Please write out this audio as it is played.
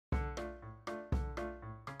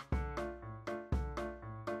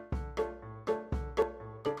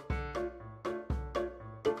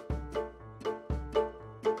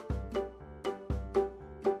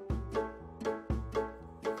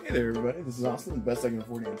Hey there everybody, this is Austin, the Best I Can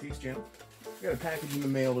Afford Antiques channel. I got a package in the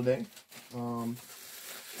mail today.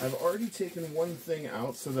 I've already taken one thing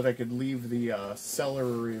out so that I could leave the seller a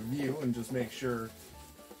review and just make sure it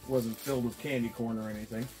wasn't filled with candy corn or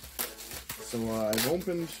anything. So I've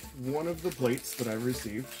opened one of the plates that I've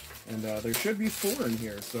received, and there should be 4 in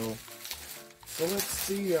here. So let's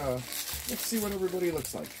see what everybody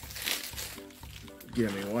looks like.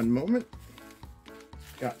 Give me one moment.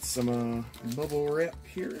 Got some bubble wrap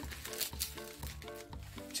here.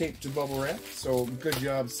 Taped to bubble wrap. So good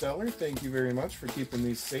job, seller. Thank you very much for keeping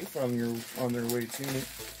these safe on their way to me.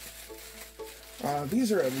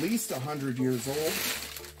 These are at least 100 years old.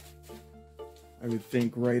 I would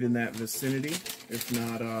think right in that vicinity, if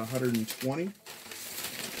not 120.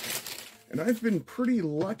 And I've been pretty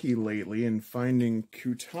lucky lately in finding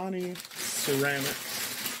Kutani ceramics.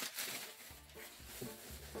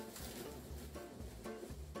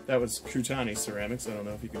 That was Kutani ceramics. I don't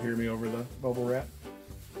know if you can hear me over the bubble wrap.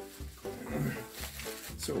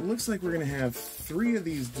 So it looks like we're going to have 3 of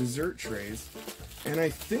these dessert trays. And I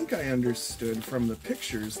think I understood from the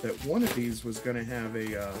pictures that one of these was going to have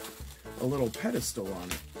a little pedestal on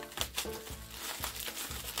it.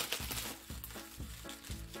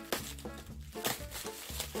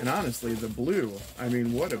 And honestly, the blue, I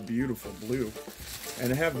mean, what a beautiful blue. And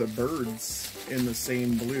to have the birds in the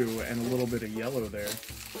same blue and a little bit of yellow there.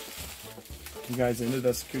 You guys into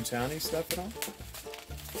this Kutani stuff at all?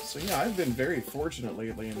 So yeah, I've been very fortunate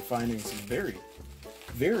lately in finding some very,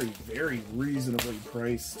 very, very reasonably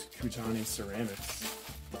priced Kutani ceramics.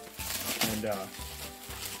 And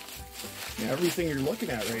yeah, everything you're looking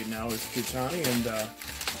at right now is Kutani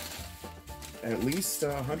and at least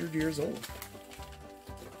 100 years old.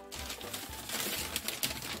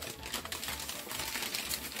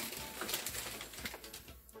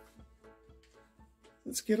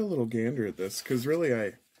 Let's get a little gander at this, because really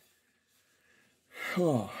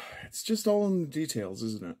it's just all in the details,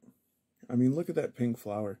 isn't it? I mean, look at that pink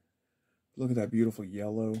flower. Look at that beautiful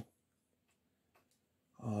yellow.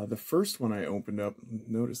 The first one I opened up,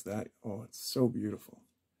 notice that. Oh, it's so beautiful.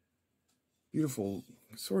 Beautiful,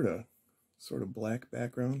 sort of black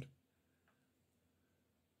background.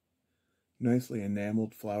 Nicely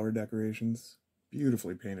enameled flower decorations.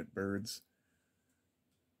 Beautifully painted birds.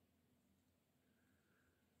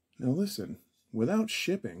 Now listen, without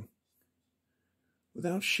shipping,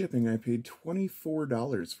 I paid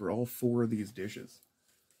 $24 for all 4 of these dishes.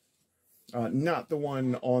 Not the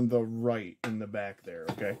one on the right in the back there,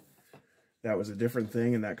 okay? That was a different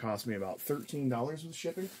thing, and that cost me about $13 with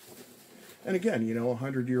shipping. And again, you know, a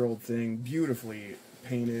 100-year-old thing, beautifully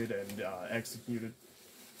painted and executed.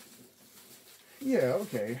 Yeah,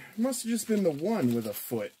 okay. Must have just been the one with a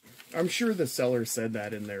foot. I'm sure the seller said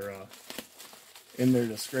that in their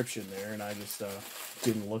description there, and I just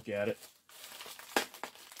didn't look at it.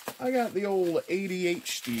 I got the old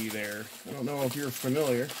ADHD there. I don't know if you're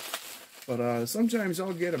familiar, but sometimes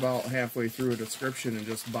I'll get about halfway through a description and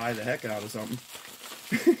just buy the heck out of something.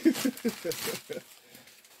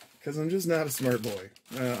 Because I'm just not a smart boy.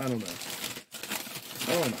 I don't know.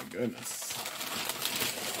 Oh my goodness.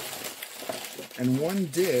 And one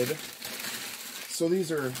did. So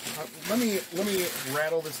these are, let me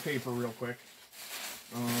rattle this paper real quick.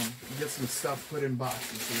 Get some stuff put in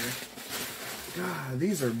boxes here. God,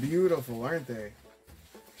 these are beautiful, aren't they?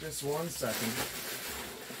 Just one second.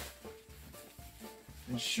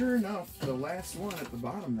 And sure enough, the last one at the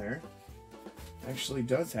bottom there actually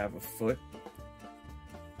does have a foot.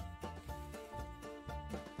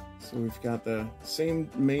 So we've got the same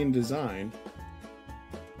main design,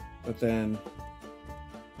 but then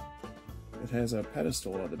it has a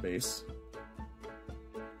pedestal at the base.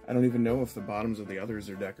 I don't even know if the bottoms of the others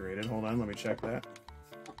are decorated. Hold on, let me check that.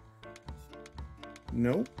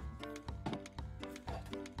 Nope.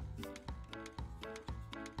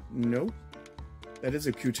 Nope. That is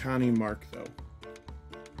a Kutani mark, though.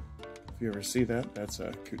 If you ever see that, that's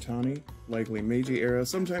a Kutani, likely Meiji era.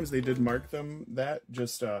 Sometimes they did mark them that,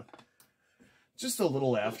 just a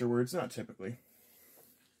little afterwards, not typically.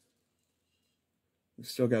 We've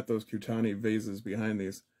still got those Kutani vases behind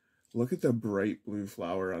these. Look at the bright blue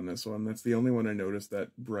flower on this one. That's the only one I noticed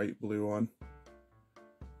that bright blue on.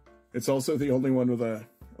 It's also the only one with a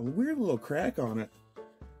weird little crack on it.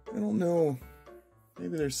 I don't know.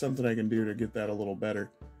 Maybe there's something I can do to get that a little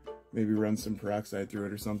better. Maybe run some peroxide through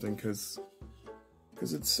it or something, because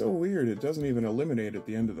it's so weird. It doesn't even eliminate at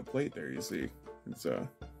the end of the plate there, you see. It's, I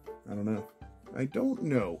don't know. I don't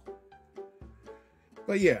know.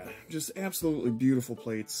 But yeah, just absolutely beautiful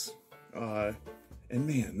plates. And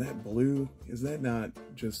man, that blue, is that not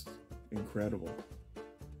just incredible?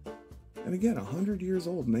 And again, 100 years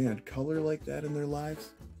old, and they had color like that in their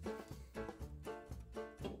lives.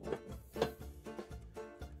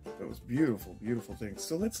 Those beautiful, beautiful things.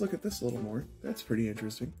 So let's look at this a little more. That's pretty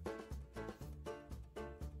interesting.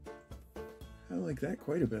 I like that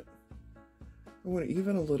quite a bit. I want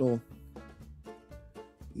even a little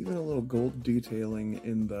gold detailing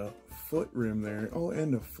in the foot rim there. Oh,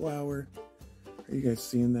 and a flower. Are you guys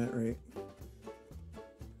seeing that right?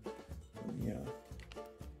 Yeah.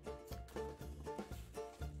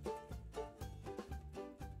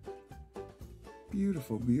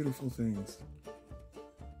 Beautiful, beautiful things.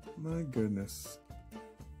 My goodness.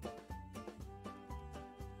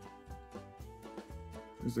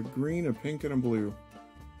 There's a green, a pink, and a blue.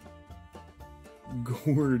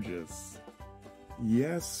 Gorgeous.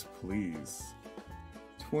 Yes, please.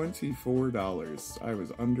 $24. I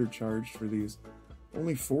was undercharged for these.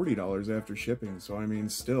 Only $40 after shipping, so I mean,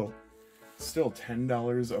 still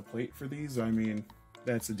 $10 a plate for these. I mean,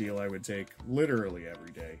 that's a deal I would take literally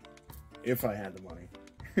every day if I had the money.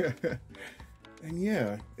 And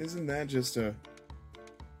yeah, isn't that just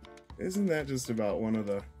about one of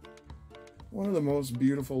the most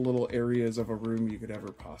beautiful little areas of a room you could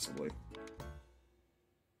ever possibly.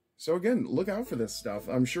 So again, look out for this stuff.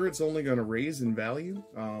 I'm sure it's only going to rise in value.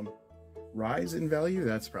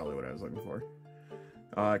 That's probably what I was looking for.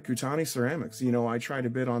 Kutani ceramics. You know, I tried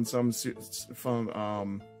to bid on some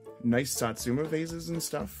nice Satsuma vases and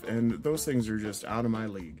stuff, and those things are just out of my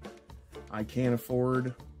league. I can't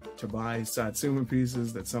afford to buy Satsuma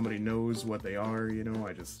pieces that somebody knows what they are. You know,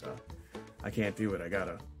 I can't do it. I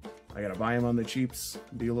gotta buy them on the cheaps,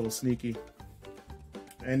 be a little sneaky,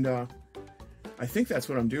 and I think that's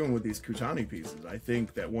what I'm doing with these Kutani pieces. I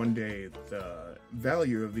think that one day the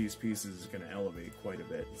value of these pieces is going to elevate quite a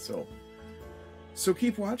bit. So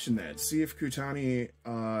keep watching that. See if Kutani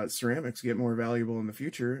ceramics get more valuable in the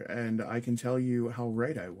future, and I can tell you how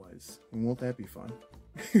right I was. And won't that be fun?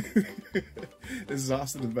 This is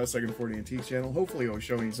Austin, the Best Second 40 Antiques channel. Hopefully I was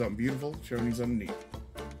showing you something beautiful, showing you something neat.